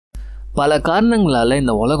பல காரணங்களால்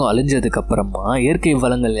இந்த உலகம் அழிஞ்சதுக்கு அப்புறமா இயற்கை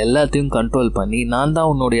வளங்கள் எல்லாத்தையும் கண்ட்ரோல் பண்ணி நான் தான்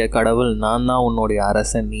உன்னுடைய கடவுள், நான் தான் உன்னுடைய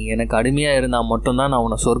அரசன், நீ எனக்கு அடிமையாக இருந்தால் மட்டும்தான் நான்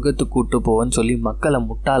உன்னை சொர்க்கத்துக்கு கூட்டு போவேன்னு சொல்லி மக்களை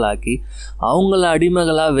முட்டாளாக்கி அவங்கள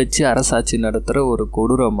அடிமைகளாக வச்சு அரசாட்சி நடத்துகிற ஒரு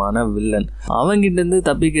கொடூரமான வில்லன். அவங்கிட்டேருந்து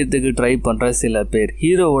தப்பிக்கிறதுக்கு ட்ரை பண்ணுற சில பேர்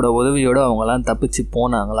ஹீரோவோட உதவியோடு அவங்களாம் தப்பிச்சு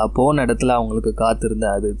போனாங்களா, போன இடத்துல அவங்களுக்கு காத்திருந்து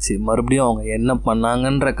அதிர்ச்சி மறுபடியும் அவங்க என்ன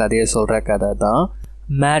பண்ணாங்கன்ற கதையை சொல்கிற கதை தான்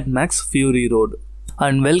mat maths fury road.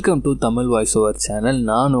 And welcome to Tamil voice over channel.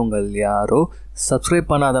 நான் உங்கள் யாரோ. சப்ஸ்கிரைப்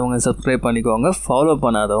பண்ணாதவங்க சப்ஸ்கிரைப் பண்ணிக்கோங்க, ஃபாலோ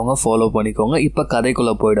பண்ணாதவங்க ஃபாலோ பண்ணிக்கோங்க. இப்போ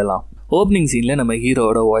கதைக்குள்ளே போயிடலாம். ஓப்பனிங் சீனில் நம்ம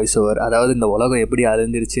ஹீரோவோட வாய்ஸ் ஓவர், அதாவது இந்த உலகம் எப்படி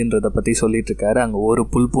அழிஞ்சிருச்சுன்றதை பற்றி சொல்லிட்டு இருக்காரு. அங்கே ஒரு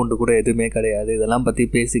புல் பூண்டு கூட எதுவுமே கிடையாது. இதெல்லாம் பற்றி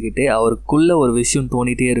பேசிக்கிட்டே அவருக்குள்ளே ஒரு விஷயம்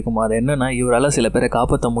தோணிகிட்டே இருக்கும். அது என்னென்னா, இவரால் சில பேரை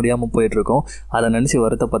காப்பாற்ற முடியாமல் போயிட்டுருக்கோம். அதை நினச்சி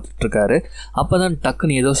வருத்தப்பட்டுருக்காரு. அப்போ தான்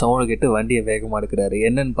டக்குன்னு ஏதோ சவுண்டு கேட்டு வண்டியை வேகமாக எடுக்கிறாரு.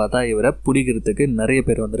 என்னன்னு பார்த்தா இவரை பிடிக்கிறதுக்கு நிறைய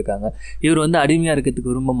பேர் வந்திருக்காங்க. இவர் அடிமையாக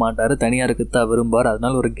இருக்கிறதுக்கு விரும்ப மாட்டார், தனியாக இருக்கிறதா விரும்பார்.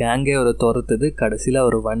 அதனால் ஒரு கேங்கே இவரை துரத்துது. கடைசியில்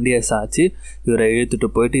அவர் வண்டியை சாய்ச்சி இவரை இழுத்துட்டு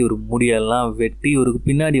போயிட்டு இவர் முடியெல்லாம் வெட்டி இவருக்கு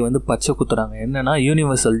பின்னாடி பச்சை குத்துறாங்க. என்னன்னா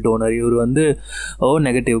யூனிவர்சல் டோனர். இவர்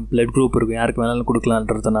நெகட்டிவ் பிளட் குரூப் இருக்கும், யாருக்கு வேணாலும்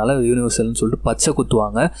கொடுக்கலான்றதுனால யூனிவர்சல்னு சொல்லிட்டு பச்சை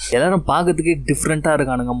குத்துவாங்க. எல்லாரும் பார்க்கறதுக்கே டிஃப்ரெண்ட்டாக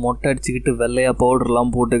இருக்கானுங்க. மொட்டை அடிச்சுக்கிட்டு வெள்ளையாக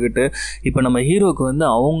பவுடர்லாம் போட்டுக்கிட்டு. இப்போ நம்ம ஹீரோவுக்கு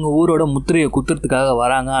அவங்க ஊரோட முத்திரையை குத்துறதுக்காக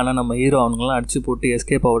வராங்க. ஆனால் நம்ம ஹீரோ அவங்களாம் அடிச்சு போட்டு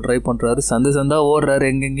எஸ்கேப் ஆக ட்ரை பண்ணுறாரு. சந்தா ஓடுறாரு,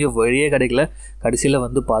 எங்கெங்கேயோ வழியே கிடைக்கல. கடைசியில்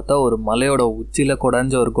பார்த்தா ஒரு மலையோட உச்சியில்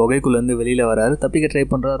குடஞ்ச ஒரு குகைக்குள்ளேருந்து வெளியில் வராரு. தப்பிக்க ட்ரை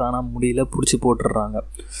பண்ணுறாரு, ஆனால் முடியல, பிடிச்சி போட்டுடுறாங்க.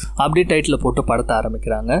 அப்படியே டைட்டில் போட்டு படத்தை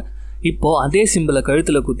ஆரம்பிக்கிறாங்க. இப்போது அதே சிம்பிளை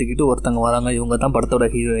கழுத்தில் குத்திக்கிட்டு ஒருத்தங்க வராங்க. இவங்க தான் படத்தோட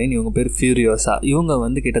ஹீரோயின். இவங்க பேர் ஃபியூரியோஸா.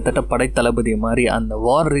 இவங்க கிட்டத்தட்ட படைத்தளபதி மாதிரி அந்த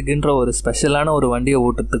வார் ரிக்ன்ற ஒரு ஸ்பெஷலான ஒரு வண்டியை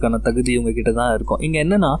ஓட்டுறதுக்கான தகுதி இவங்க கிட்ட தான் இருக்கும். இங்கே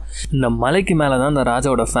என்னென்னா, இந்த மலைக்கு மேலே தான் இந்த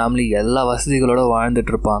ராஜாவோட ஃபேமிலி எல்லா வசதிகளோடு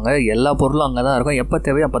வாழ்ந்துட்டு இருப்பாங்க. எல்லா பொருளும் அங்கே தான் இருக்கும். எப்போ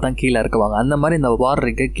தேவையோ அப்போ தான் கீழே இறக்குவாங்க. அந்த மாதிரி இந்த வார்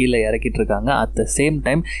ரிக்கை கீழே இறக்கிட்டு இருக்காங்க. அட் த சேம்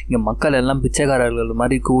டைம் இங்கே மக்கள் எல்லாம் பிச்சைக்காரர்கள்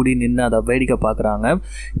மாதிரி கூடி நின்று அதை வேடிக்கை பார்க்குறாங்க.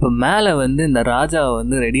 இப்போ மேலே இந்த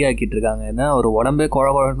ராஜாவை ரெடி ஆக்கிட்டு இருக்காங்க. ஏன்னா ஒரு உடம்பே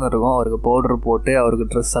குழன்னு இருக்கும். அவருக்கு பவுடர் போட்டு அவருக்கு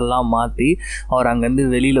ட்ரெஸ் எல்லாம் மாற்றி அவர் அங்கேருந்து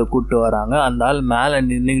வெளியில் கூப்பிட்டு வராங்க. அந்த ஆள் மேலே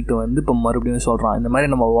நின்றுக்கிட்டு இப்போ மறுபடியும் சொல்கிறான், இந்த மாதிரி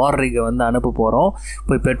நம்ம வார்ரிகை அனுப்ப போகிறோம்,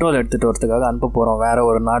 போய் பெட்ரோல் எடுத்துகிட்டு வரதுக்காக அனுப்ப போகிறோம் வேறு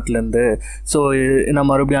ஒரு நாட்டிலேருந்து. ஸோ நம்ம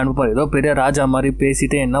மறுபடியும் அனுப்ப ஏதோ பெரிய ராஜா மாதிரி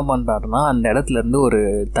பேசிகிட்டே என்ன பண்ணுறாருன்னா, அந்த இடத்துலேருந்து ஒரு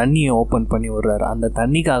தண்ணியை ஓப்பன் பண்ணி விடுறாரு. அந்த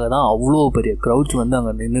தண்ணிக்காக தான் அவ்வளோ பெரிய க்ரௌட்ஸ்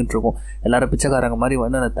அங்கே நின்றுட்டுருக்கும். எல்லோரும் பிச்சைக்காரங்க மாதிரி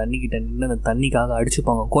அந்த தண்ணிக்கிட்ட நின்று அந்த தண்ணிக்காக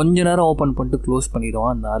அடிச்சுப்பாங்க. கொஞ்ச நேரம் ஓப்பன் பண்ணிட்டு க்ளோஸ்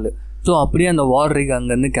பண்ணிடுவான் அந்த ஆள். ஸோ அப்படியே அந்த வார் ரிக்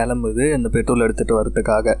அங்கேருந்து கிளம்புது அந்த பெட்ரோல் எடுத்துகிட்டு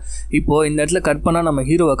வரதுக்காக. இப்போது இந்த இடத்துல கட் பண்ணால் நம்ம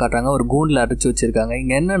ஹீரோவை காட்டுறாங்க. ஒரு கூண்டில் அடைச்சி வச்சுருக்காங்க.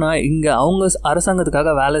 இங்கே என்னென்னா, இங்கே அவங்க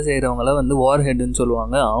அரசாங்கத்துக்காக வேலை செய்கிறவங்கள வார் ஹெட்டுன்னு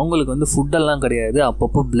சொல்லுவாங்க. அவங்களுக்கு ஃபுட்டெல்லாம் கிடையாது,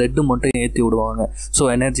 அப்பப்போ பிளட்டு மட்டும் ஏற்றி விடுவாங்க. ஸோ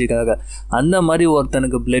எனர்ஜிக்காக அந்த மாதிரி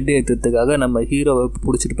ஒருத்தனுக்கு பிளட் ஏற்றுறதுக்காக நம்ம ஹீரோவை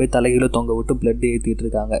பிடிச்சிட்டு போய் தலைகீழ தொங்க விட்டு பிளட் ஏற்றிட்டு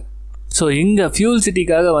இருக்காங்க. ஸோ இங்கே ஃபியூல்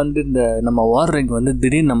சிட்டிக்காக இந்த நம்ம வார் ரிக்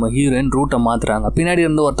திடீர்னு நம்ம ஹீரோயின் ரூட்டை மாற்றுறாங்க. பின்னாடி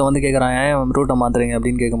ஒருத்தன் கேட்குறான், ஏன் ரூட்டை மாற்றுறீங்க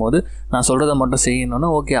அப்படின்னு கேட்கும்போது, நான் சொல்கிறத மட்டும் செய்யணும்னா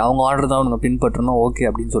ஓகே, அவங்க ஆர்டர் தான் அவங்க பின்பற்றணும் ஓகே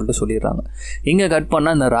அப்படின்னு சொல்லிட்டு சொல்லிடுறாங்க. இங்கே கட்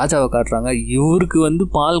பண்ணால் இந்த ராஜாவை காட்டுறாங்க. இவருக்கு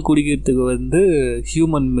பால் குடிக்கிறதுக்கு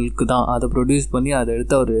ஹியூமன் மில்க் தான், அதை ப்ரொடியூஸ் பண்ணி அதை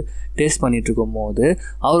எடுத்து அவர் டேஸ்ட் பண்ணிகிட்டு இருக்கும் போது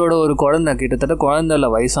அவரோட ஒரு குழந்தை, கிட்டத்தட்ட குழந்தை இல்லை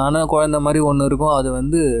வயசான குழந்தை மாதிரி ஒன்று இருக்கும். அது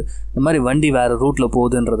இந்த மாதிரி வண்டி வேறு ரூட்டில்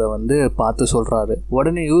போகுதுன்றதை பார்த்து சொல்கிறாரு.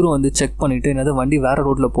 உடனே இவரும் செக் பண்ணிவிட்டு என்னது வண்டி வேறு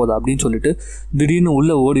ரோட்டில் போகுதா அப்படின்னு சொல்லிட்டு திடீர்னு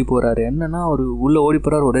உள்ளே ஓடி போகிறாரு. என்னென்னா அவர் உள்ளே ஓடி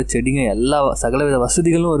போகிறார். ஒரே செடிங்க எல்லா சகலவித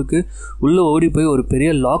வசதிகளும் இருக்குது. உள்ளே ஓடி போய் ஒரு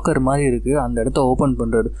பெரிய லாக்கர் மாதிரி இருக்குது, அந்த இடத்த ஓப்பன்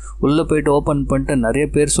பண்ணுறாரு. உள்ளே போயிட்டு ஓப்பன் பண்ணிட்டு நிறைய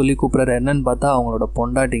பேர் சொல்லி கூப்பிட்றாரு. என்னன்னு பார்த்தா அவங்களோட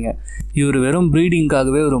பொண்டாட்டிங்க. இவர் வெறும்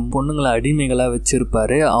ப்ரீடிங்காகவே ஒரு பொண்ணுங்களை அடிமைகளாக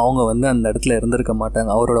வச்சுருப்பார். அவங்க அந்த இடத்துல இருந்திருக்க மாட்டாங்க.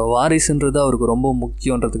 அவரோட வாரிசுன்றது அவருக்கு ரொம்ப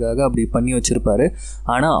முக்கியன்றதுக்காக அப்படி பண்ணி வச்சுருப்பாரு.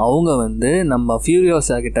 ஆனால் அவங்க நம்ம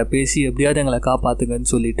ஃபியூரியோஸா கிட்ட பேசி எப்படியாவது எங்களை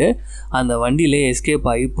காப்பாற்றுங்கன்னு சொல்லிட்டு அந்த வண்டியிலே எஸ்கேப்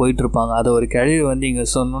ஆகி போயிட்டுருப்பாங்க. அதை ஒரு கிழவி இங்கே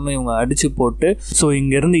சொன்னோன்னு இவங்க அடித்து போட்டு, ஸோ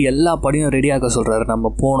இங்கேருந்து எல்லா படியும் ரெடியாக சொல்கிறாரு.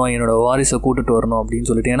 நம்ம போனோம், என்னோட வாரிசை கூட்டிட்டு வரணும் அப்படின்னு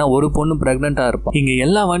சொல்லிட்டு. ஏன்னா ஒரு பொண்ணு ப்ரெக்னெண்ட்டாக இருப்பான். இங்கே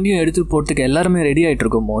எல்லா வண்டியும் எடுத்துகிட்டு போகிறதுக்கு எல்லாருமே ரெடி ஆகிட்டு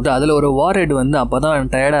இருக்கும் போது அதில் ஒரு வார் ஹெட் அப்போ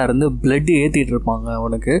தான் டயர்டாக இருந்து பிளட்டு ஏற்றிட்டு இருப்பாங்க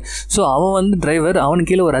அவனுக்கு. ஸோ அவன் டிரைவர்,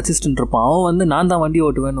 அவனுக்கு கீழே ஒரு அசிஸ்டன்ட் இருப்பான். அவன் நான் தான் வண்டி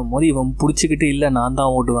ஓட்டுவேன்னும் போது இவன் பிடிச்சிக்கிட்டு இல்லை நான்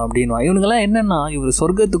தான் ஓட்டுவேன் அப்படின்னு. இவனுங்கெல்லாம் என்னென்னா, இவர்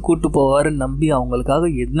சொர்க்கத்துக்கு கூப்பிட்டு போவாருன்னு நம்பி அவங்களுக்காக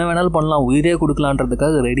என்ன வேணாலும் பண்ணலாம், உயிரே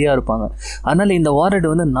கொடுக்கலான்றதுக்காக ரெடியாக இருப்பாங்க. அதனால் இந்த வார் ஹெட்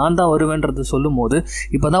நான் தான் வருவேன்றது சொல்லும் போது,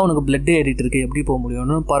 இப்போ தான் உனக்கு பிளட்டே ஏறிட்டு இருக்கு, எப்படி போக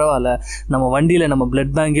முடியும்னு, பரவாயில்ல நம்ம வண்டியில் நம்ம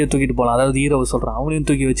பிளட் பேங்கே தூக்கிட்டு போகலாம், அதாவது ஹீரோவை சொல்கிறான், அவனையும்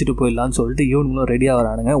தூக்கி வச்சுட்டு போயிடலான்னு சொல்லிட்டு இவனுங்களும் ரெடியாக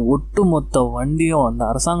வரானுங்க. ஒட்டுமொத்த வண்டியும், அந்த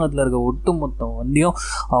அரசாங்கத்தில் இருக்க ஒட்டுமொத்த வண்டியும்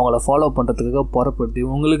அவங்கள ஃபாலோ பண்ணுறதுக்காக புறப்படுது.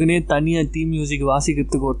 உங்களுக்குன்னே தனியாக தீ மியூசிக்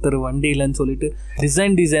வாசிக்கிறதுக்கு ஒருத்தர் வண்டி இல்லைன்னு சொல்லிட்டு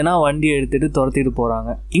டிசைனாக வண்டியை எடுத்துகிட்டு துரத்திட்டு போகிறாங்க.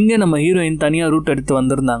 இங்கே நம்ம ஹீரோயின் தனியாக ரூட் எடுத்து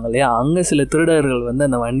வந்திருந்தாங்க இல்லையா, அங்கே சில திருடர்கள்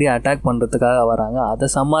அந்த வண்டியை அட்டாக் பண்ணுறதுக்காக வராங்க. அதை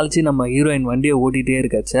சமாளித்து வச்சு நம்ம ஹீரோயின் வண்டியை ஓட்டிகிட்டே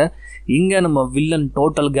இருக்கச்ச இங்கே நம்ம வில்லன்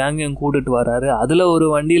டோட்டல் கேங்கையும் கூட்டிட்டு வராரு. அதில் ஒரு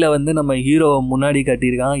வண்டியில் வந்து நம்ம ஹீரோவை முன்னாடி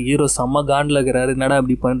கட்டியிருக்காங்க. ஹீரோ செம்ம காண்டில் இருக்கிறாரு, என்னடா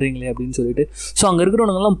இப்படி பண்ணுறீங்களே அப்படின்னு சொல்லிட்டு. ஸோ அங்கே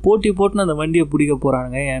இருக்கிறவங்கலாம் போட்டுன்னு அந்த வண்டியை பிடிக்க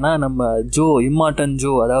போகிறாங்க. ஏன்னா நம்ம ஜோ, இம்மார்டன்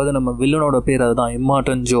ஜோ, அதாவது நம்ம வில்லனோட பேர் அதுதான்,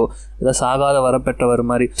 இம்மார்டன் ஜோ, ஏதாவது சாகாத வரப்பெற்றவர்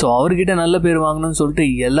மாதிரி. ஸோ அவர்கிட்ட நல்ல பேர் வாங்கணும்னு சொல்லிட்டு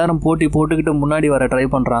எல்லாரும் போட்டுக்கிட்டு முன்னாடி வர ட்ரை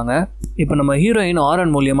பண்ணுறாங்க. இப்போ நம்ம ஹீரோயின்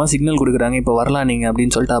ஆரன் மூலியமாக சிக்னல் கொடுக்குறாங்க, இப்போ வரலாம் நீங்கள்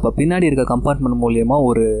அப்படின்னு சொல்லிட்டு. அப்போ பின்னாடி இருக்க கம்பார்ட்மெண்ட் மூலியமாக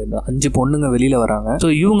ஒரு 5 பொண்ணுங்க வெளியில் வராங்க. ஸோ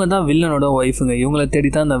இவங்க தான் வில்லனோட ஒய்ஃபுங்க. இவங்களை தேடி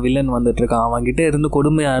தான் அந்த வில்லன் வந்துட்டு இருக்கான். அவங்ககிட்ட இருந்து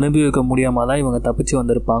கொடுமையை அனுபவிக்க முடியாமல் தான் இவங்க தப்பிச்சு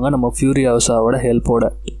வந்திருப்பாங்க நம்ம ஃபியூரியாஸாவோட ஹெல்ப்போட.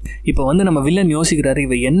 இப்போ வந்து நம்ம வில்லன் யோசிக்கிறாரு,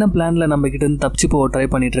 இவ என்ன பிளானில் நம்ம கிட்ட இருந்து தப்பிச்சு போக ட்ரை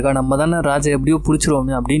பண்ணிட்டு இருக்கா, நம்ம தானே ராஜா எப்படியோ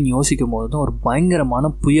பிடிச்சிருவோமே அப்படின்னு யோசிக்கும் போது தான் ஒரு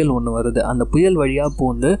பயங்கரமான புயல் ஒன்று வருது. அந்த புயல் வழியாக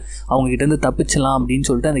போந்து அவங்க கிட்ட இருந்து தப்பிச்சலாம் அப்படின்னு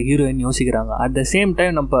சொல்லிட்டு அந்த ஹீரோயின் யோசிக்கிறாங்க. அட் த சேம்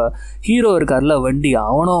டைம் நம்ம ஹீரோ இருக்கார்ல வண்டி,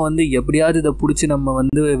 அவனும் வந்து எப்படியாவது இதை பிடிச்சி நம்ம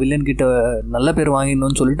வந்து வில்லன் கிட்ட நல்ல பேர்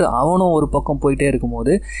வாங்கிடணும்னு சொல்லிட்டு அவனும் ஒரு பக்கம் போயிட்டே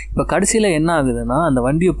இருக்கும்போது இப்போ கடைசியில் என்ன ஆகுதுன்னா, அந்த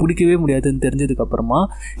வண்டியை பிடிக்கவே முடியாதுன்னு தெரிஞ்சதுக்கப்புறமா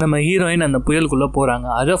நம்ம ஹீரோயின் அந்த புயலுக்குள்ளே போகிறாங்க.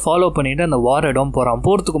 அதை ஃபாலோ பண்ணிவிட்டு அந்த வார் இடம்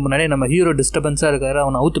போகிறதுக்கு முன்னாடி நம்ம ஹீரோ டிஸ்டர்பன்ஸாக இருக்காரு,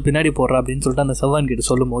 அவனை அவுத்து பின்னாடி போடுறான் அப்படின்னு சொல்லிட்டு அந்த சர்வன் கிட்ட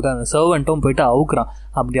சொல்லும் போது அந்த சர்வன்ட்டும் போயிட்டு அவுக்குறான்.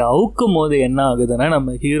 அப்படி அவுக்கும் போது என்ன ஆகுதுன்னா,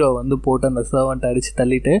 நம்ம ஹீரோ வந்து போட்டு அந்த சர்வன்ட்டை அடித்து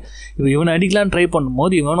தள்ளிட்டு இவனை அடிக்கலான்னு ட்ரை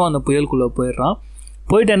பண்ணும்போது இவனும் அந்த புயலுக்குள்ளே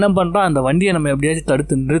போயிட்டு என்ன பண்ணுறான், அந்த வண்டியை நம்ம எப்படியாச்சும்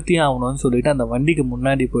தடுத்து நிறுத்தியே ஆகணும்னு சொல்லிட்டு அந்த வண்டிக்கு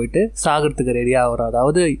முன்னாடி போயிட்டு சாகிறதுக்கு ரெடியாக ஆகிறோம்.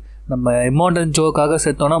 அதாவது நம்ம இம்மார்டன் ஜோக்காக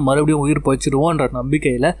செத்தோன்னா மறுபடியும் உயிர் போய்ச்சிடுவோன்ற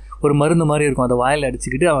நம்பிக்கையில் ஒரு மருந்து மாதிரி இருக்கும், அதை வாயில்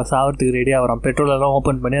அடிச்சுக்கிட்டு அவன் சாகிறதுக்கு ரெடியாக வரான். பெட்ரோலெல்லாம்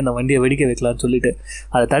ஓப்பன் பண்ணி அந்த வண்டியை வெடிக்க வைக்கலான்னு சொல்லிட்டு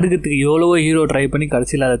அதை தடுக்கிறதுக்கு எவ்வளவோ ஹீரோ ட்ரை பண்ணி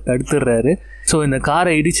கடைசியில் அதை தடுத்துடுறாரு. ஸோ இந்த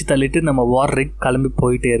காரை இடித்து தள்ளிட்டு நம்ம வார் ரைட் கிளம்பி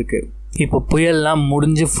போயிட்டே இருக்குது. இப்போ புயல்லாம்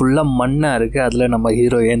முடிஞ்சு ஃபுல்லாக மண்ணாக இருக்குது. அதில் நம்ம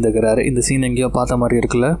ஹீரோ ஏந்துக்கிறாரு. இந்த சீன் எங்கேயோ பார்த்த மாதிரி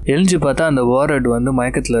இருக்குல்ல. எழுஞ்சி பார்த்தா அந்த வார்டு வந்து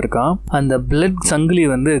மயக்கத்தில் இருக்கான். அந்த பிளட் சங்கிலி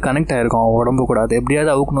வந்து கனெக்ட் ஆகிருக்கும் அவன் உடம்பு கூட. அது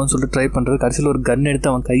எப்படியாவது அவுக்கணும்னு சொல்லிட்டு ட்ரை பண்ணுறது. கடைசியில் ஒரு கன் எடுத்து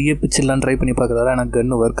அவன் கையை பிச்சிடலாம் ட்ரை பண்ணி பார்க்குறாரு. ஆனால்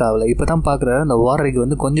கன்று ஒர்க் ஆகலை. இப்போ தான் பார்க்குறாரு அந்த வார்டுக்கு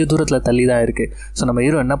வந்து கொஞ்சம் தூரத்தில் தள்ளி தான் இருக்குது. ஸோ நம்ம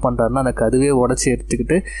ஹீரோ என்ன பண்ணுறாருன்னா, அந்த கதுவே உடச்சி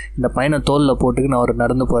எடுத்துக்கிட்டு இந்த பையனை தோலில் போட்டுக்கின்னு அவர்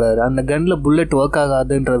நடந்து போகிறாரு. அந்த கன்னில் புல்லட் ஒர்க்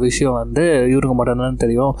ஆகாதுன்ற விஷயம் வந்து இவருக்கு மட்டும்தான்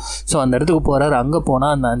தெரியும். ஸோ அந்த இடத்துக்கு போகிறாரு. அங்கே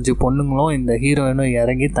போனால் அந்த 5 பொண்ணுங்களும் இந்த ஹீரோயினும்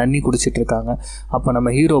இறங்கி தண்ணி குடிச்சிட்டு இருக்காங்க. அப்போ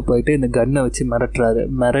நம்ம ஹீரோ போயிட்டு இந்த கன்னை வச்சு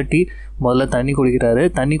மிரட்டி முதல்ல தண்ணி குடிக்கிறாரு.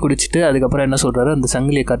 தண்ணி குடிச்சிட்டு அதுக்கப்புறம் என்ன சொல்கிறாரு, அந்த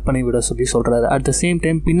சங்கிலியை கட் பண்ணி விட சொல்கிறாரு. அட் த சேம்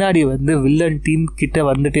டைம் பின்னாடி வந்து வில்லன் டீம் கிட்ட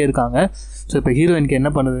வந்துட்டே இருக்காங்க. ஸோ இப்போ ஹீரோயினுக்கு என்ன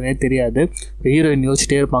பண்ணுறதுனே தெரியாது. இப்போ ஹீரோயின்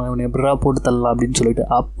யோசிச்சிட்டே இருப்பாங்க, இவனை எப்படா போட்டு தள்ளலாம் அப்படின்னு சொல்லிட்டு.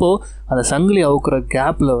 அப்போது அந்த சங்கிலி அவுக்குற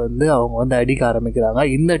கேப்பில் வந்து அவங்க வந்து அடிக்க ஆரம்பிக்கிறாங்க.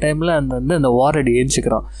 இந்த டைமில் அந்த வாரடி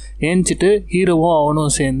ஏஞ்சிட்டு ஹீரோவும்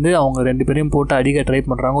அவனும் சேர்ந்து அவங்க 2 பேரையும் போட்டு அடிக்க ட்ரை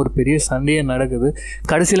பண்ணுறாங்க. ஒரு பெரிய சண்டையே நடக்குது.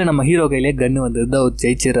 கடைசியில் நம்ம ஹீரோ கையிலே கன்று வந்து அவர்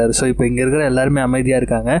ஜெயிச்சிடறாரு. ஸோ இப்போ இங்கே இருக்கிற எல்லாருமே அமைதியாக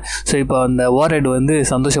இருக்காங்க. ஸோ இப்போ அந்த வார்டு வந்து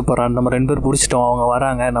சந்தோஷப்படுறான், நம்ம 2 பேர் பிடிச்சிட்டோம், அவங்க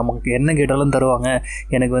வராங்க, நமக்கு என்ன கேட்டாலும் தருவாங்க,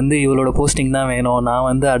 எனக்கு வந்து இவளோட போஸ்டிங் தான் வேணும், நான்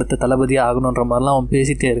வந்து அடுத்த தளபதியாக ஆகணுன்ற மாதிரிலாம் அவன்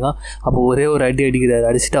பேசிகிட்டே இருக்கான். அப்போ ஒரே ஒரு அடி அடிக்கிறாரு.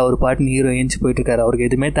 அடிச்சுட்டு அவர் பாட்டுன்னு ஹீரோ ஏஞ்சி போயிட்டுருக்காரு. அவருக்கு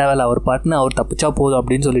எதுவுமே தேவையில்ல, அவர் பாட்டுன்னு அவர் தப்பிச்சா போதும்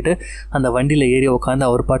அப்படின்னு சொல்லிட்டு அந்த வண்டியில் ஏறி உட்காந்து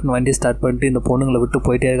அவர் பாட்டுன்னு வண்டியை ஸ்டார்ட் பண்ணிட்டு இந்த பொண்ணுங்களை விட்டு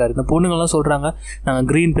போயிட்டே இருக்காரு. இந்த பொண்ணுங்கள்லாம் சொல்கிறாங்க, நாங்கள்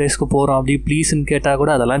க்ரீன் பிளேஸ்க்கு போகிறோம் அப்படி ப்ளீஸ்ன்னு கேட்டால்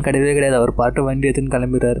கூட அதெல்லாம் கிடையவே கிடையாது. அவர் பாட்டு வண்டி எடுத்துன்னு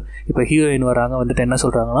கிளம்பிடுறாரு. இப்போ ஹீரோயின் வராங்க. வந்துட்டு என்ன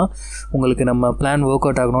சொல்கிறாங்கன்னா, உங்களுக்கு நம்ம பிளான் ஒர்க்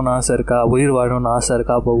அவுட் ஆகணும்னு ஆசை இருக்கா, உயிர் வாழணும்னு ஆசை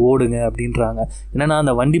இருக்கா, அப்போ ஓடுங்க அப்படின்றாங்க. என்னன்னா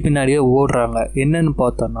அந்த வண்டி பின்னாடியே ஓடுறாங்க. என்னன்னு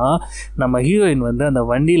பார்த்தோன்னா, நம்ம ஹீரோயின் வந்து அந்த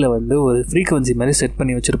வண்டியில் வந்து ஒரு ஃப்ரீக்வன்சி மாதிரி செட்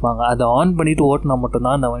பண்ணி வச்சுருப்பாங்க. அதை ஆன் பண்ணிவிட்டு ஓட்டினா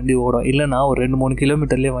மட்டும்தான் அந்த வண்டி ஓடும். இல்லைனா ஒரு 2-3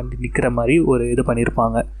 கிலோமீட்டர்லேயே வண்டி நிற்கிற மாதிரி ஒரு இது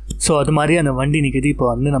பண்ணியிருப்பாங்க. ஸோ அது மாதிரி அந்த வண்டி நிற்கிது. இப்போ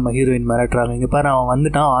வந்து நம்ம ஹீரோயின் மிரட்டுறாங்க, இங்கே பாரு அவன்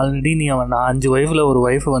வந்துட்டான், ஆல்ரெடி நீ அவன் 5 ஒய்ஃபில் ஒரு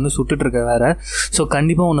ஒய்ஃபை வந்து சுட்டுட்ருக்க வேறு, ஸோ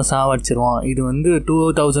கண்டிப்பாக உன்னை சாவடிச்சிருவான். இது வந்து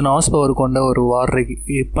 2000 ஹார்ஸ் பவர் கொண்ட ஒரு வார்ரைக்கு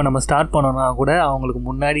இப்போ நம்ம ஸ்டார்ட் பண்ணோன்னா கூட அவங்களுக்கு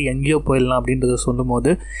முன்னாடி எங்கேயோ போயிடலாம் அப்படின்றத சொல்லும் போது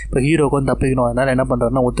இப்போ ஹீரோக்கு வந்து தப்பிக்கணும். அதனால் என்ன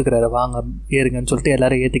பண்ணுறாருன்னா ஒத்துக்கிறாரு, வாங்க ஏறுங்கன்னு சொல்லிட்டு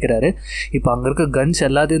எல்லோரும் ஏற்றிக்கிறாரு. இப்போ அங்கே இருக்க கன்ஸ்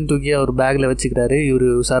எல்லாத்தையும் தூக்கி அவர் பேக்கில் வச்சுக்கிறாரு. இவர்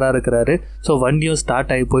உசாராக இருக்கிறாரு. ஸோ வண்டியும்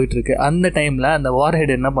ஸ்டார்ட் ஆகி போயிட்டுருக்கு. அந்த டைமில் அந்த வார்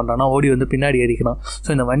ஹெட் என்ன பண்ணுறான்னா ஓடி வந்து பின்னாடி ஏறிக்கிறான். ஸோ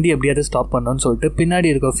இந்த வண்டி எப்படியாவது ஸ்டாப் பண்ணணும்னு சொல்லிட்டு பின்னாடி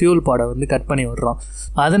இருக்க ஃபியூல் பாடை வந்து கட் பண்ணி விடுறான்.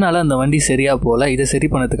 அதனால் அந்த வண்டி சரியாக போகல. இதை சரி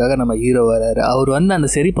பண்ணதுக்காக நம்ம ஹீரோ வராரு. அவர் வந்து அந்த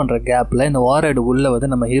சரி பண்ணுற கேப்பில் இந்த வார் ஹெட் உள்ளே வந்து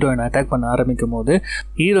நம்ம ஹீரோயினை அட்டாக் பண்ண ஆரம்பிக்கும் போது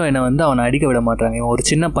ஹீரோயினை வந்து அவனை அடிக்க விட மாட்டாங்க. இவன் ஒரு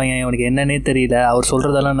சின்ன பையன், இவனுக்கு என்னன்னே தெரியல, அவர்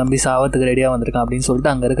சொல்கிறதெல்லாம் நம்பி சாவத்துக்கு ரெடியாக வந்திருக்கான் அப்படின்னு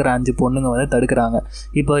சொல்லிட்டு அங்கே இருக்கிற 5 பொண்ணுங்க வந்து தடுக்கிறாங்க.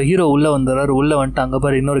 இப்போ ஹீரோ உள்ளே வந்துடுறாரு. உள்ளே வந்துட்டு அங்கே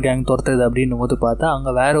பாரு இன்னொரு கேங் துரத்துது அப்படின்னு போது பார்த்தா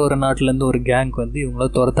அங்கே வேறு ஒரு நாட்டிலேருந்து ஒரு கேங் வந்து இவங்கள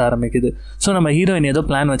துரத்த ஆரம்பிக்குது. ஸோ நம்ம ஹீரோயின் ஏதோ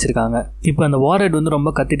பிளான் வச்சுருக்காங்க. இப்போ அந்த வார் ஹெட் வந்து ரொம்ப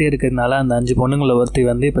கத்திட்டே பார்த்துக்கிட்டே இருக்கிறதுனால அந்த 5 பொண்ணுங்களை ஒருத்தி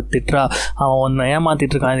வந்து இப்போ திட்டுறா, அவன் ஒன்று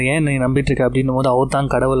ஏமாற்றிட்டு இருக்கான், ஏன் நீ நம்பிட்டு இருக்க அப்படின்னும் போது அவர் தான்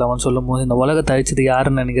கடவுள் அவன் சொல்லும் போது இந்த உலகத்தை அழிச்சது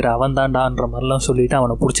யாருன்னு நினைக்கிற அவன் தான்டான்ற மாதிரிலாம் சொல்லிட்டு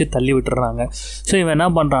அவனை பிடிச்சி தள்ளி விட்டுறாங்க. ஸோ இவன் என்ன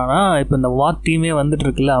பண்ணுறான்னா இப்போ இந்த வார் டீமே வந்துட்டு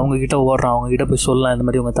இருக்குல்ல அவங்ககிட்ட ஓடுறான், அவங்ககிட்ட போய் சொல்லலாம் இந்த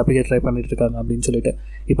மாதிரி அவங்க தப்பிக்க ட்ரை பண்ணிட்டு இருக்காங்க அப்படின்னு சொல்லிட்டு.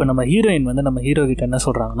 இப்போ நம்ம ஹீரோயின் வந்து நம்ம ஹீரோ கிட்ட என்ன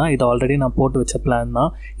சொல்கிறாங்கன்னா, இது ஆல்ரெடி நான் போட்டு வச்ச பிளான்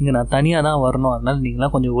தான், இங்கே நான் தனியாக தான் வரணும், அதனால்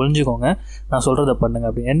நீங்களாம் கொஞ்சம் ஒழிஞ்சுக்கோங்க, நான் சொல்கிறத பண்ணுங்க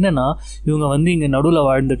அப்படி. என்னன்னா இவங்க வந்து இங்கே நடுவில்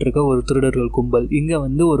வாழ்ந்துட்டு இருக்க ஒரு திருடர்கள் கும்பல், இங்கே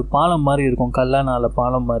வந்து ஒரு பாலம் மாதிரி இருக்கும், கல்லானால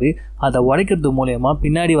பாலம் மாதிரி, அதை உடைக்கிறது மூலயமா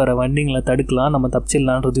பின்னாடி வர வண்டிங்களை தடுக்கலாம், நம்ம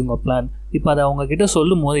தப்பிச்சிடலான்றது இவங்க பிளான். இப்போ அதை அவங்க கிட்ட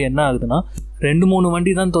சொல்லும் போது என்ன ஆகுதுன்னா 2-3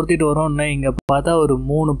 வண்டி தான் துரத்திட்டு வரோம்னா இங்கே பார்த்தா ஒரு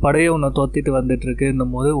 3 படையை உன்னை துரத்திட்டு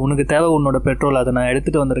வந்துட்டுருக்குன்னும் போது உனக்கு தேவை உன்னோட பெட்ரோல், அதை நான்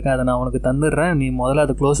எடுத்துகிட்டு வந்திருக்கேன், அதை நான் உனக்கு தந்துடுறேன், நீ முதல்ல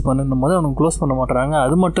அதை க்ளோஸ் பண்ணுன்னும் போது அவனுக்கு க்ளோஸ் பண்ண மாட்டுறாங்க.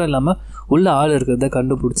 அது மட்டும் இல்லாமல் உள்ள ஆள் இருக்கிறத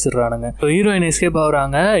கண்டுபிடிச்சிடுறானுங்க. ஸோ ஹீரோயின் எஸ்கேப்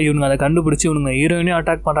ஆகுறாங்க, இவனுங்க அதை கண்டுபிடிச்சி இவனுங்க ஹீரோயினையும்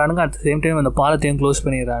அட்டாக் பண்ணுறானுங்க, அட் சேம் டைம் அந்த பாலத்தையும் க்ளோஸ்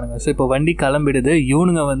பண்ணிடுறானுங்க. ஸோ இப்போ வண்டி கிளம்பிடுது,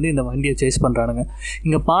 இவனுங்க வந்து இந்த வண்டியை சேஸ் பண்ணுறானுங்க.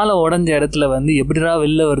 இங்கே பாலம் உடஞ்ச இடத்துல வந்து எப்படிடா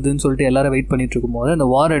வெளில வருதுன்னு சொல்லிட்டு எல்லாரும் வெயிட் பண்ணிட்டு இருக்கும்போது அந்த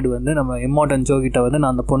வார்ஹெட் வந்து நம்ம இம்மார்டன் ஜோ கிட்ட வந்து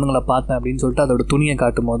நான் அந்த பொண்ணுங்களை பார்த்தேன் அப்படின்னு சொல்லிட்டு அதோட துணியை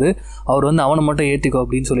காட்டும் போது அவர் வந்து அவனை மட்டும் ஏற்றிக்கோ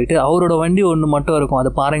அப்படின்னு சொல்லிட்டு அவரோட வண்டி ஒன்று மட்டும் இருக்கும், அது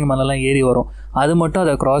பாறைங்க மேலெல்லாம் ஏறி வரும், அது மட்டும்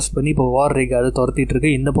அதை கிராஸ் பண்ணி இப்போ வார் ரிக் அதை துரத்திட்டு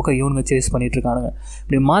இருக்கு. இந்த பக்கம் இவனுங்க சேஸ் பண்ணிட்டு இருக்கானுங்க.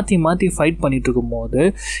 இப்படி மாற்றி மாற்றி ஃபைட் பண்ணிட்டு இருக்கும்போது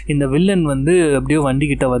இந்த வில்லன் வந்து அப்படியே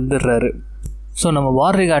வண்டிக்கிட்ட வந்துடுறாரு. ஸோ நம்ம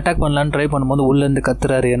வார்ரிகை அட்டாக் பண்ணலான்னு ட்ரை பண்ணும்போது உள்ளேருந்து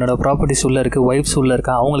கத்துறாரு, என்னோட ப்ராப்பர்ட்டிஸ் உள்ளே இருக்குது, ஒய்ஃப்ஸ் உள்ளே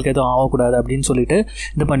இருக்கா, அவங்களுக்கு எதுவும் ஆகக்கூடாது அப்படின்னு சொல்லிட்டு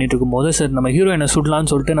இது பண்ணிட்டு இருக்கும்போது சரி நம்ம ஹீரோயினை சுடலான்னு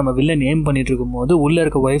சொல்லிட்டு நம்ம வில்லன் எய்ம் பண்ணிட்டு இருக்கும்போது உள்ளே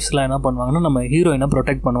இருக்க ஒய்ஃப்ஸ்லாம் என்ன பண்ணுவாங்கன்னா நம்ம ஹீரோயினை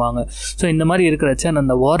ப்ரொடெக்ட் பண்ணுவாங்க. ஸோ இந்த மாதிரி இருக்கிறச்ச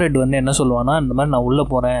அந்த வார்ஹெட் வந்து என்ன சொல்லுவான்னா, இந்த மாதிரி நான் உள்ளே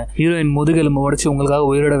போகிறேன், ஹீரோயின் முதுகெலும்பு உடச்சி உங்களுக்காக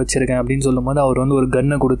உயிரோட வச்சிருக்கேன் அப்படின்னு சொல்லும்போது அவர் வந்து ஒரு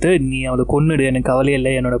கன்னை கொடுத்து நீ அவளை கொன்னுடு, எனக்கு கவலையே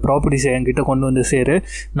இல்லை, என்னோட ப்ராப்பர்ட்டிஸ் என்கிட்ட கொண்டு வந்து சேரு,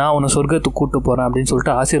 நான் உன்னை சொர்க்கத்துக்கு கூப்பிட்டு போகிறேன் அப்படின்னு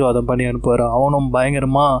சொல்லிட்டு ஆசீர்வாதம் பண்ணி அனுப்புவார். அவனும்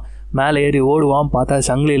பயங்கரமாக மேலே ஏறி ஓடுவான், பார்த்தா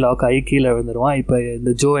சங்கிலி லாக் ஆகி கீழே விழுந்துருவான். இப்போ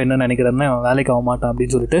இந்த ஜோ என்ன நினைக்கிறாருன்னா அவன் வேலைக்கு ஆக மாட்டான்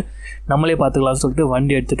அப்படின்னு சொல்லிட்டு நம்மளே பார்த்துக்கலாம்னு சொல்லிட்டு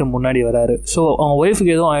வண்டி எடுத்துகிட்டு முன்னாடி வராரு. ஸோ அவன்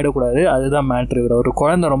ஒய்ஃபுக்கு எதுவும் ஆகிடக்கூடாது, அதுதான் மேட்ரு. ஒரு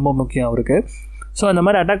குழந்தை ரொம்ப முக்கியம் அவருக்கு. ஸோ அந்த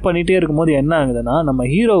மாதிரி அட்டாக் பண்ணிகிட்டே இருக்கும்போது என்ன ஆகுதுன்னா நம்ம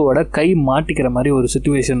ஹீரோவோட கை மாட்டிக்கிற மாதிரி ஒரு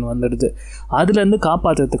சுச்சுவேஷன் வந்துடுது. அதுலேருந்து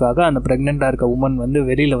காப்பாற்றுறதுக்காக அந்த ப்ரெக்னெண்ட்டாக இருக்க உமன் வந்து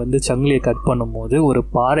வெளியில் வந்து சங்கிலியை கட் பண்ணும்போது ஒரு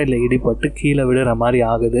பாறையில் இடிப்பட்டு கீழே விடுற மாதிரி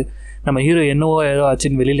ஆகுது. நம்ம ஹீரோ என்னவோ ஏதோ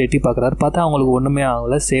ஆச்சுன்னு வெளியில் எட்டி பார்க்குறாரு, பார்த்தா அவங்களுக்கு ஒன்றுமே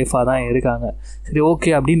ஆகலை, சேஃபாக தான் இருக்காங்க. சரி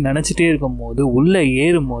ஓகே அப்படின்னு நினச்சிட்டே இருக்கும்போது உள்ளே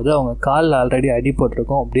ஏறும்போது அவங்க காலில் ஆல்ரெடி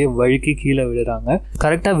அடிபட்டிருக்கும், அப்படியே வழுக்கி கீழே விடுறாங்க.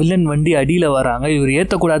 கரெக்டாக வில்லன் வண்டி அடியில் வராங்க, இவர்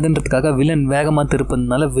ஏற்றக்கூடாதுன்றதுக்காக வில்லன் வேகமாக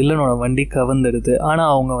திருப்பதுனால வில்லனோட வண்டி கவர்ந்துடுது. ஆனால்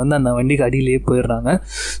அவங்க வந்து அந்த வண்டிக்கு அடியிலேயே போயிடுறாங்க.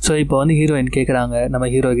 ஸோ இப்போ வந்து ஹீரோயின் கேட்குறாங்க நம்ம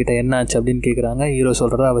ஹீரோ கிட்ட என்ன ஆச்சு அப்படின்னு கேட்குறாங்க. ஹீரோ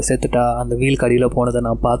சொல்கிறாரு அவள் செத்துட்டா, அந்த வீலுக்கு அடியில் போனதை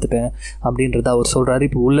நான் பார்த்துட்டேன் அப்படின்றத அவர் சொல்கிறாரு.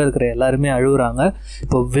 இப்போ உள்ளே இருக்கிற எல்லாருமே அழுகுறாங்க.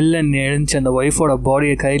 இப்போ வில்லன் எழுந்துச்சு அந்த ஒய்ஃபோட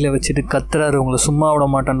பாடியை கையில் வச்சுட்டு கத்துறாரு, உங்களை சும்மா விட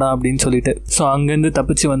மாட்டேன்டா அப்படின்னு சொல்லிட்டு. ஸோ அங்கேருந்து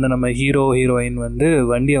தப்பிச்சு வந்த நம்ம ஹீரோயின் வந்து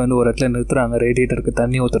வண்டியை வந்து ஒரு இடத்துல நிறுத்துறாங்க ரேடியேட்டருக்கு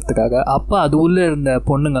தண்ணி ஊற்றுறதுக்காக. அப்போ அது உள்ளே இருந்த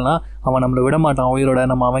பொண்ணுங்கள்லாம் அவன் நம்மளை விட மாட்டான் உயிரோட,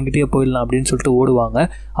 நம்ம அவங்ககிட்டயே போயிடலாம் அப்படின்னு சொல்லிட்டு ஓடுவாங்க.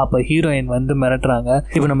 அப்போ ஹீரோயின் வந்து மிரட்டுறாங்க.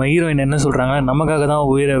 இப்போ நம்ம ஹீரோயின் என்ன சொல்கிறாங்கன்னா நமக்காக தான்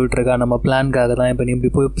உயிரை விட்டுருக்கா, நம்ம பிளான்காக தான், இப்போ நீ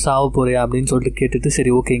இப்படி போய் சாவ போறியா அப்படின்னு சொல்லிட்டு கேட்டுட்டு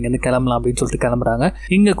சரி ஓகே இங்கேருந்து கிளம்பலாம் அப்படின்னு சொல்லிட்டு கிளம்புறாங்க.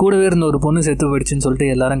 இங்கே கூடவே இருந்த ஒரு பொண்ணு செத்து போயிடுச்சுன்னு சொல்லிட்டு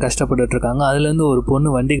எல்லாரும் கஷ்டப்பட்டு இருக்காங்க. அதுலேருந்து ஒரு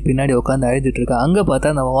பொண்ணு வண்டிக்கு பின்னாடி உட்காந்து அழுதுட்டு இருக்கான். அங்கே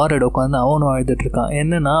பார்த்தா அந்த வார்ஹெட் உட்காந்து அவனும் அழுதுட்டு இருக்கான்.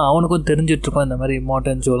 என்னன்னா அவனுக்கும் தெரிஞ்சிட்டு இருக்கான் இந்த மாதிரி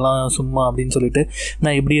இம்மார்டன் ஜோலாம் சும்மா அப்படின்னு சொல்லிட்டு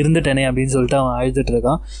நான் இப்படி இருந்துட்டேனே அப்படின்னு சொல்லிட்டு அவன் அழுதுட்டு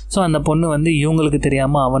இருக்கான். ஸோ அந்த பொண்ணு வந்து இவங்களுக்கு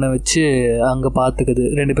தெரியாமல் அவனை வச்சு அங்கே பார்த்துக்குது.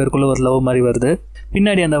 2 பேருக்குள்ள ஒரு லவ் மாதிரி வருது.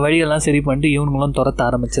 பின்னாடி அந்த வழியெல்லாம் சரி பண்ணிட்டு இவனுங்களும் துரத்த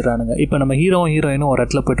ஆரம்பிச்சிடறானுங்க. இப்போ நம்ம ஹீரோயினும் ஒரு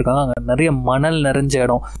இடத்துல போயிட்டு இருக்காங்க, அங்கே நிறைய மணல் நிறைஞ்ச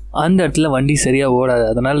இடம், அந்த இடத்துல வண்டி சரியாக ஓடாது,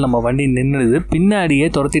 அதனால நம்ம வண்டி நின்றுது. பின்னாடியே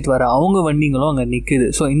துரத்திட்டு வர அவங்க வண்டிங்களும் அங்கே நிற்குது.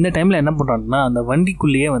 ஸோ இந்த டைமில் என்ன பண்ணுறாங்கன்னா அந்த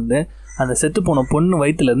வண்டிக்குள்ளேயே வந்து அந்த செத்து போன பொண்ணு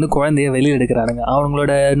வயிற்றுலேருந்து குழந்தைய வெளியே எடுக்கிறானுங்க.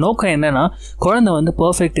 அவங்களோட நோக்கம் என்னென்னா குழந்தை வந்து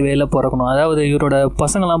பர்ஃபெக்ட் வேல பிறக்கணும். அதாவது இவரோட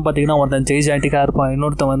பசங்கள்லாம் பார்த்திங்கன்னா ஒருத்தன் ஜெய்ஜாட்டிக்காக இருப்பான்,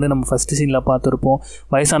 இன்னொருத்தன் வந்து நம்ம ஃபஸ்ட்டு சீனில் பார்த்துருப்போம்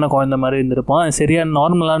வயசான குழந்தை மாதிரி இருந்திருப்பான், சரியான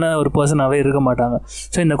நார்மலான ஒரு பர்சனாகவே இருக்க மாட்டாங்க.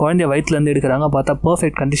 ஸோ இந்த குழந்தைய வயிற்றுலேருந்து எடுக்கிறாங்க, பார்த்தா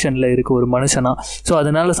பர்ஃபெக்ட் கண்டிஷனில் இருக்குது ஒரு மனுஷனா. ஸோ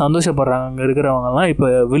அதனால் சந்தோஷப்படுறாங்க அங்கே இருக்கிறவங்கலாம். இப்போ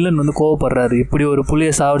வில்லன் வந்து கோவப்படுறாரு, இப்படி ஒரு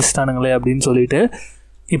புளியை சாவடிச்சிட்டானுங்களே அப்படின்னு சொல்லிட்டு.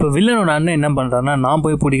 இப்போ வில்லனோட அண்ணன் என்ன பண்ணுறாருன்னா நான்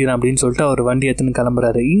போய் பிடிக்கிறேன் அப்படின்னு சொல்லிட்டு அவர் வண்டி எடுத்துன்னு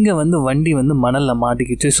கிளம்புறாரு. இங்கே வந்து வண்டி வந்து மணலில்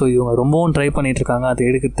மாட்டிக்கிச்சு. ஸோ இவங்க ரொம்பவும் ட்ரை பண்ணிட்டு இருக்காங்க அதை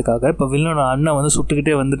எடுக்கிறதுக்காக. இப்போ வில்லனோட அண்ணன் வந்து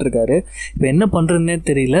சுட்டுக்கிட்டே வந்துட்டு இருக்காரு. இப்போ என்ன பண்ணுறதுன்னே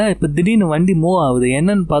தெரியல. இப்போ திடீர்னு வண்டி மூவ் ஆகுது.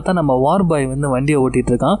 என்னன்னு பார்த்தா நம்ம வார் பாய் வந்து வண்டியை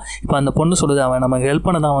ஓட்டிகிட்டு இருக்கான். இப்போ அந்த பொண்ணு சொல்லுது அவன் நமக்கு ஹெல்ப்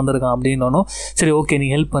பண்ண தான் வந்திருக்கான் அப்படின்னோம். சரி ஓகே நீ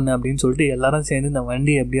ஹெல்ப் பண்ணு அப்படின்னு சொல்லிட்டு எல்லாரும் சேர்ந்து இந்த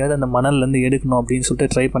வண்டி எப்படியாவது அந்த மணல்லேருந்து எடுக்கணும் அப்படின்னு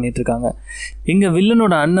சொல்லிட்டு ட்ரை பண்ணிட்டு இருக்காங்க. இங்கே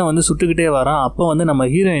வில்லனோட அண்ணன் வந்து சுட்டுக்கிட்டே வரான். அப்போ வந்து நம்ம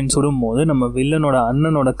ஹீரோயின் சுடும் போது நம்ம வில்லனோட அண்ணன்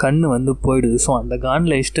வில்லனோட கண்ணு வந்து போயிடுது. ஸோ அந்த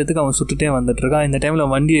கானில் இஷ்டத்துக்கு அவன் சுட்டுட்டே வந்துட்டு இருக்கான். இந்த டைமில்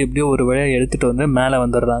வண்டியை எப்படியோ ஒரு வழியாக எடுத்துகிட்டு வந்து மேலே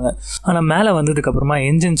வந்துடுறாங்க. ஆனால் மேலே வந்ததுக்கப்புறமா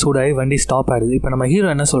என்ஜின் சூடாகி வண்டி ஸ்டாப் ஆகிடுது. இப்போ நம்ம ஹீரோ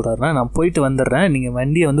என்ன சொல்கிறாருன்னா, நான் போயிட்டு வந்துடுறேன், நீங்கள்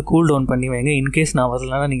வண்டியை வந்து கூல் டவுன் பண்ணி வைங்க, இன்கேஸ் நான்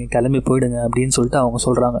வரலன்னா நீங்கள் கிளம்பி போயிடுங்க அப்படின்னு சொல்லிட்டு அவங்க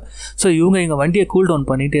சொல்கிறாங்க. ஸோ இவங்க எங்கள் வண்டியை கூல் டவுன்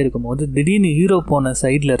பண்ணிகிட்டே இருக்கும்போது திடீர்னு ஹீரோ போன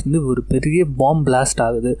சைட்லேருந்து ஒரு பெரிய பாம்பு பிளாஸ்ட்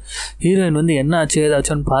ஆகுது. ஹீரோயின் வந்து என்ன ஆச்சு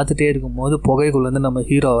ஏதாச்சுன்னு பார்த்துட்டே இருக்கும்போது புகைக்குள்ளேருந்து நம்ம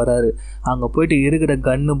ஹீரோ வராரு. அங்கே போயிட்டு இருக்கிற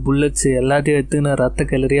கன்னு புல்லட்ஸ் எல்லாத்தையும் எடுத்துன்னு ரத்த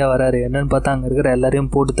கிளறியாக வராரு. என்னென்னு பார்த்தா அங்கே இருக்கிற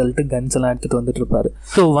எல்லாரையும் போட்டு தள்ளிட்டு கன்ஸ் எல்லாம் எடுத்துகிட்டு வந்துட்டு இருப்பாரு.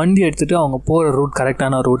 ஸோ வண்டி எடுத்துகிட்டு அவங்க போகிற ரூட்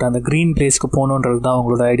கரெக்டான ரூட், அந்த க்ரீன் பிளேஸ்க்கு போகணுன்றது தான்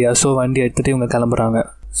அவங்களோட ஐடியா. ஸோ வண்டி எடுத்துகிட்டு இவங்க கிளம்புறாங்க.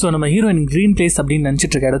 ஸோ நம்ம ஹீரோயின் க்ரீன் பிளேஸ் அப்படின்னு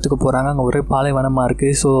நினச்சிட்டு இருக்க இடத்துக்கு போகிறாங்க. அங்கே ஒரே பாலைவனமாக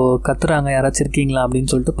இருக்குது. ஸோ கத்துறாங்க, யாராச்சும் இருக்கீங்களா அப்படின்னு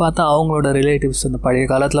சொல்லிட்டு பார்த்தா அவங்களோட ரிலேட்டிவ்ஸ், அந்த பழைய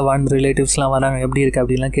காலத்தில் வாழ்ந்த ரிலேட்டிவ்ஸ்லாம் வராங்க. எப்படி இருக்குது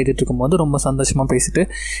அப்படின்லாம் கேட்டுட்டு இருக்கும்போது ரொம்ப சந்தோஷமாக பேசிட்டு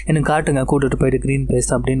எனக்கு காட்டுங்க, கூட்டிகிட்டு போயிட்டு க்ரீன் பிளேஸ்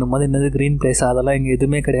அப்படின்னும் போது என்னது க்ரீன் பிளேஸ், அதெல்லாம் இங்கே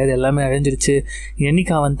எதுவுமே கிடையாது, எல்லாமே அழிஞ்சிருச்சு.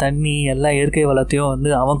 என்னைக்கு அவன் தண்ணி எல்லா இயற்கை வளத்தையும்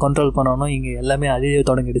வந்து அவன் கண்ட்ரோல் பண்ணணும், இங்கே எல்லாமே அழிய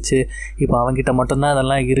தொடங்கிடுச்சு, இப்போ அவங்ககிட்ட மட்டும்தான்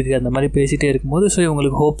அதெல்லாம் இருக்குது, அந்த மாதிரி பேசிகிட்டே இருக்கும்போது ஸோ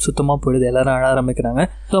இவங்களுக்கு ஹோப் சுத்தமாக போயிடுது. எல்லோரும் அழ ஆரம்பிக்கிறாங்க.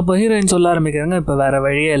 ஸோ அப்போ ஹீரோயின் சொல்ல ஆரம்பிக்கிறாங்க, இப்போ வேறு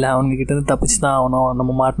வழி இல்லை, அவங்ககிட்ட தப்பிச்சு தான் ஆகணும்,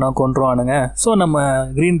 நம்ம மாட்டினா கொண்டுருவானுங்க, ஸோ நம்ம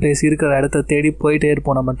க்ரீன் பிளேஸ் இருக்கிற இடத்த தேடி போயிட்டே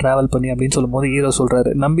இருப்போம் நம்ம ட்ராவல் பண்ணி அப்படின்னு சொல்லும்போது ஹீரோ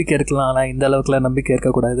சொல்கிறாரு, நம்பிக்கை இருக்கலாம், ஆனால் இந்த அளவுக்குலாம் நம்பிக்கை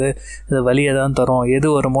இருக்கக்கூடாது, அது வழியை தான் தரும், எது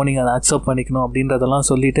வருமோ நீங்கள் அதை அக்செப்ட் பண்ணிக்கணும் அப்படின்றதெல்லாம்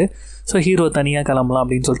சொல்லிவிட்டு ஸோ ஹீரோ தனியாக கிளம்பலாம்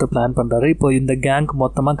அப்படின்னு சொல்லிட்டு பிளான் பண்ணுறாரு. இப்போ இந்த கேங்க்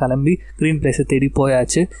மொத்தமாக கிளம்பி க்ரீன் பிளேஸை தேடி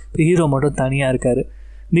போயாச்சு. இப்போ ஹீரோ மட்டும் தனியாக இருக்கார்.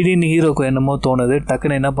 திடீர்னு ஹீரோக்கு என்னமோ தோணுது,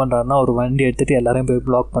 டக்குன்னு என்ன பண்ணுறாருன்னா ஒரு வண்டி எடுத்துகிட்டு எல்லாரையும் போய்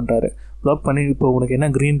பிளாக் பண்ணுறாரு. பிளாக் பண்ணி இப்போ உனக்கு என்ன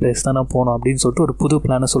க்ரீன் பிளேஸ் தானே போகணும் அப்படின்னு சொல்லிட்டு ஒரு புது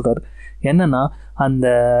பிளானை சொல்கிறாரு. என்னென்னா அந்த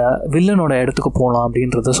வில்லனோட இடத்துக்கு போகலாம்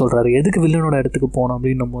அப்படின்றத சொல்கிறாரு. எதுக்கு வில்லனோட இடத்துக்கு போகணும்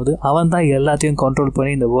அப்படின்னும் போது அவன் தான் எல்லாத்தையும் கண்ட்ரோல்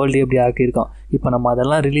பண்ணி இந்த வேர்ல்டே எப்படி ஆக்கியிருக்கான். இப்போ நம்ம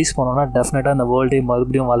அதெல்லாம் ரிலீஸ் பண்ணோன்னா டெஃபினட்டாக அந்த வேர்ல்டே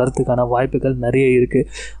மறுபடியும் வளர்கிறதுக்கான வாய்ப்புகள் நிறைய இருக்குது.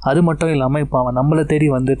 அது மட்டும் இல்லாமல் இப்போ அவன் நம்மளை தேடி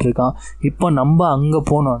வந்துட்டுருக்கான். இப்போ நம்ம அங்கே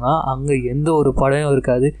போனோன்னா அங்கே எந்த ஒரு படையும்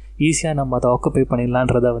இருக்காது, ஈஸியாக நம்ம அதை ஆக்குப்பை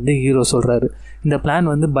பண்ணிடலான்றதை வந்து ஹீரோ சொல்கிறாரு. இந்த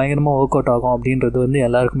பிளான் வந்து பயங்கரமாக ஒர்க் அவுட் ஆகும் அப்படின்றது வந்து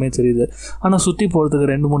எல்லாருக்குமே தெரியுது. ஆனால் சுற்றி போகிறதுக்கு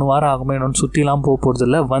 2-3 வாரம் ஆகுமே, இன்னொன்று சுற்றிலாம் போகிறது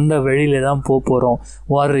இல்லை, வந்த வெளியிலே தான் போகிறோம்.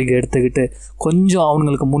 வாரிகை எடுத்துக்கிட்டு கொஞ்சம்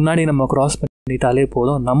அவங்களுக்கு முன்னாடி நம்ம க்ராஸ் பண்ணிட்டாலே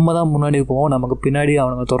போதும், நம்ம தான் முன்னாடி போவோம், நமக்கு பின்னாடி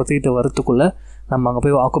அவனுங்க துரத்திக்கிட்டு வரத்துக்குள்ளே நம்ம அங்கே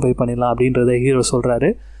போய் ஆக்குப்பை பண்ணிடலாம் அப்படின்றத ஹீரோ சொல்கிறாரு.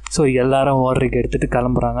 ஸோ எல்லாரும் வாரிகை எடுத்துகிட்டு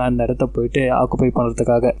கிளம்புறாங்க அந்த இடத்த போயிட்டு ஆக்குப்பை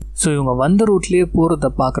பண்ணுறதுக்காக. ஸோ இவங்க வந்த ரூட்லேயே போகிறத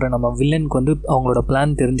பார்க்குற நம்ம வில்லனுக்கு வந்து அவங்களோட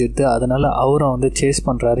பிளான் தெரிஞ்சுட்டு அதனால் அவரும் வந்து சேஸ்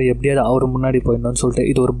பண்ணுறாரு, எப்படியாவது அவர் முன்னாடி போயிடணும்னு சொல்லிட்டு.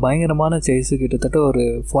 இது ஒரு பயங்கரமான சேஸு, கிட்டத்தட்ட ஒரு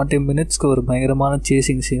 40 மினிட்ஸ்க்கு ஒரு பயங்கரமான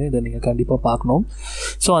சேசிங் சீன். இதை நீங்கள் கண்டிப்பாக பார்க்கணும்.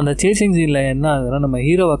 ஸோ அந்த சேசிங் சீனில் என்ன ஆகுதுன்னா, நம்ம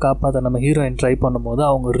ஹீரோவை காப்பாற்ற நம்ம ஹீரோயின் ட்ரை பண்ணும்போது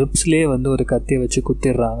அவங்க ரிப்ஸ்லேயே வந்து ஒரு கத்தியை வச்சு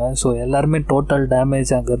குத்திடுறாங்க. ஸோ எல்லாருமே டோட்டல்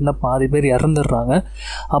டேமேஜ், அங்கே இருந்த பாதி பேர் இறந்துடுறாங்க.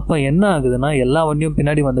 அப்போ என்ன ஆகுதுன்னா, எல்லா வண்டியும்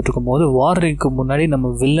பின்னாடி வந்து இருக்கும்போது வாரிக்கு முன்னாடி நம்ம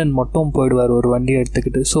வில்லன் மட்டும் போயிடுவார் ஒரு வண்டியை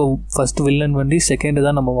எடுத்துக்கிட்டு. ஸோ ஃபஸ்ட்டு வில்லன் வண்டி, செகண்டு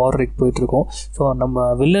தான் நம்ம வாரிக்கு போயிட்டுருக்கோம். ஸோ நம்ம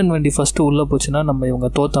வில்லன் வண்டி ஃபஸ்ட்டு உள்ளே போச்சுன்னா நம்ம இவங்க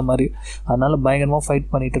தோற்ற மாதிரி. அதனால் பயங்கரமாக ஃபைட்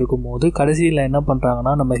பண்ணிகிட்டு இருக்கும்போது கடைசியில் என்ன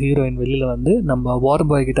பண்ணுறாங்கன்னா, நம்ம ஹீரோயின் வெளியில் வந்து நம்ம வார்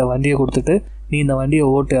பாய் கிட்ட வண்டியை கொடுத்துட்டு நீ இந்த வண்டியை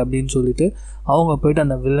ஓட்டு அப்படின்னு சொல்லிட்டு அவங்க போய்ட்டு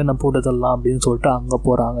அந்த வில்லனை போட்டு தரலாம் அப்படின்னு சொல்லிட்டு அங்கே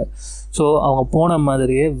போகிறாங்க. ஸோ அவங்க போன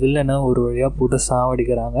மாதிரியே வில்லனை ஒரு வழியாக போட்டு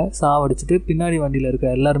சாவடிக்கிறாங்க. சாவடிச்சுட்டு பின்னாடி வண்டியில்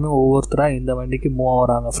இருக்க எல்லாருமே ஒவ்வொருத்தராக இந்த வண்டிக்கு மூவ்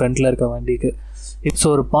ஆகிறாங்க, ஃப்ரண்ட்டில் இருக்க வண்டிக்கு. இப்போ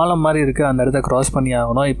ஒரு பாலம் மாதிரி இருக்குது, அந்த இடத்த க்ராஸ் பண்ணி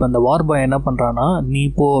ஆகணும். இப்போ அந்த வார் பாய் என்ன பண்ணுறான்னா, நீ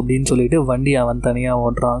போ அப்படின்னு சொல்லிட்டு வண்டி அவன் தனியாக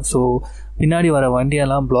ஓட்டுறான். ஸோ பின்னாடி வர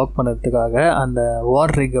வண்டியெல்லாம் பிளாக் பண்ணுறதுக்காக அந்த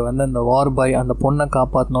வார் ரிக்கை வந்து அந்த வார் பாய் அந்த பொண்ணை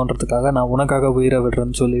காப்பாற்றணுன்றதுக்காக நான் உனக்காக உயிரை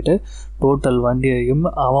விடுறேன்னு சொல்லிட்டு டோட்டல் வண்டியையும்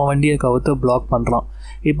அவன் வண்டியை கவுத்து பிளாக் பண்ணுறான்.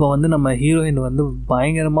 இப்போ வந்து நம்ம ஹீரோயின் வந்து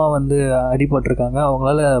பயங்கரமாக வந்து அடிபட்டிருக்காங்க,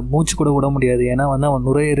 அவங்களால மூச்சு கூட விட முடியாது, ஏன்னா வந்து அவன்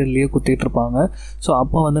நுரையீரல்லையே குத்திட்டு இருப்பாங்க. ஸோ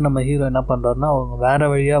அப்போ வந்து நம்ம ஹீரோ என்ன பண்ணுறாருன்னா, அவங்க வேறு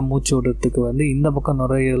வழியாக மூச்சு விடுறதுக்கு வந்து இந்த பக்கம்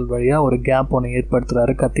நுரையீரல் வழியாக ஒரு கேப் ஒன்று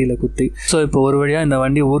ஏற்படுத்துகிறாரு கத்தியில் குத்தி. ஸோ இப்போ ஒரு வழியாக இந்த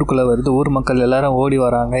வண்டி ஊருக்குள்ளே வருது. ஊர் மக்கள் எல்லாரும் ஓடி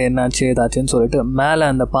வராங்க, என்னாச்சு ஏதாச்சுன்னு சொல்லிட்டு. மேலே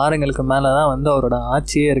அந்த பாறைங்களுக்கு மேலே தான் வந்து அவரோட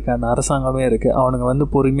ஆட்சியே இருக்குது, அந்த அரசாங்கமே இருக்குது. அவனுங்க வந்து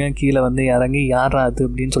பொறுமையாக கீழே வந்து இறங்கி யாரா அது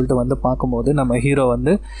அப்படின்னு சொல்லிட்டு வந்து பார்க்கும்போது நம்ம ஹீரோ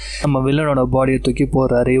வந்து நம்ம வில்லனோட பாடியை தூக்கி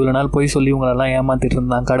போடுறாரு. இவ்வளோ நாள் போய் சொல்லி இவங்களெல்லாம் ஏமாற்றிட்டு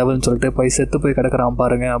இருந்தான் கடவுள்னு சொல்லிட்டு போய் செத்து போய் கிடக்கிறான்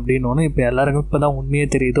பாருங்க அப்படின்னு. இப்போ எல்லாருக்கும் இப்போ தான் உண்மையே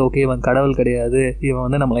தெரியுது, ஓகே இவன் கடவுள் கிடையாது, இவன்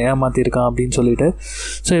வந்து நம்மளை ஏமாற்றிருக்கான் அப்படின்னு சொல்லிட்டு.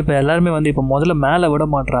 ஸோ இப்போ எல்லாருமே வந்து இப்போ முதல்ல மேலே விட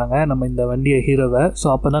மாட்டுறாங்க நம்ம இந்த வண்டியை ஹீரோவை. ஸோ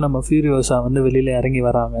அப்போ தான் நம்ம ஃபியூரியோஸா வந்து வெளியில் இறங்கி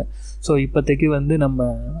வராங்க. ஸோ இப்போதைக்கு வந்து நம்ம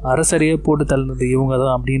அரசரையே போட்டு தள்ளுனது இவங்க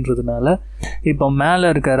தான் அப்படின்றதுனால இப்போ மேலே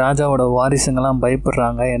இருக்க ராஜாவோட வாரிசுங்கெல்லாம்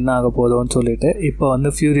பயப்படுறாங்க என்ன ஆக போதோன்னு சொல்லிட்டு. இப்போ வந்து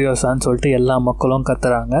ஃபியூரியோஸான்னு சொல்லிட்டு எல்லா மக்களும்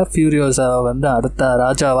கத்துறாங்க. ஃபியூரியோஸாவை வந்து அடுத்த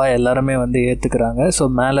ராஜாவாக எல்லாருமே வந்து ஏற்றுக்கிறாங்க. ஸோ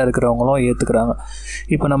மேலே இருக்கிறவங்களும் ஏற்றுக்கிறாங்க.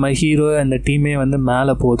 இப்போ நம்ம ஹீரோ அந்த டீமே வந்து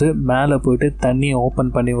மேலே போகுது. மேலே போய்ட்டு தண்ணியை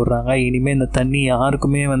ஓப்பன் பண்ணி விட்றாங்க. இனிமேல் இந்த தண்ணி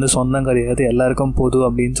யாருக்குமே வந்து சொந்தம் கிடையாது, எல்லாருக்கும் பொது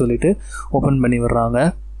அப்படின்னு சொல்லிட்டு ஓப்பன் பண்ணி விட்றாங்க.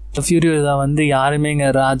 ஃபியூரியஸாக வந்து யாருமே இங்கே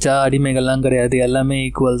ராஜா அடிமைகள்லாம் கிடையாது, எல்லாமே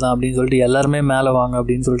ஈக்குவல் தான் அப்படின்னு சொல்லிட்டு எல்லாருமே மேலே வாங்க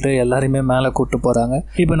அப்படின்னு சொல்லிட்டு எல்லாருமே மேலே கூப்பிட்டு போகிறாங்க.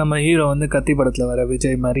 இப்போ நம்ம ஹீரோ வந்து கத்தி படத்தில் வர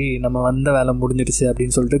விஜய் மாதிரி நம்ம வந்த வேலை முடிஞ்சிடுச்சு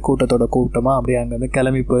அப்படின்னு சொல்லிட்டு கூட்டமாக அப்படியே அங்கேருந்து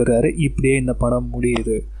கிளம்பி போயிடுறாரு. இப்படியே இந்த படம்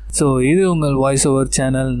முடியுது. ஸோ இது உங்கள் வாய்ஸ் ஓவர்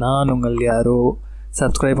சேனல். நான் உங்கள் யாரோ.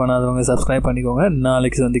 சப்ஸ்கிரைப் பண்ணாதவங்க சப்ஸ்கிரைப் பண்ணிக்கோங்க.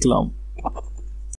 நாளைக்கு சந்திக்கலாம்.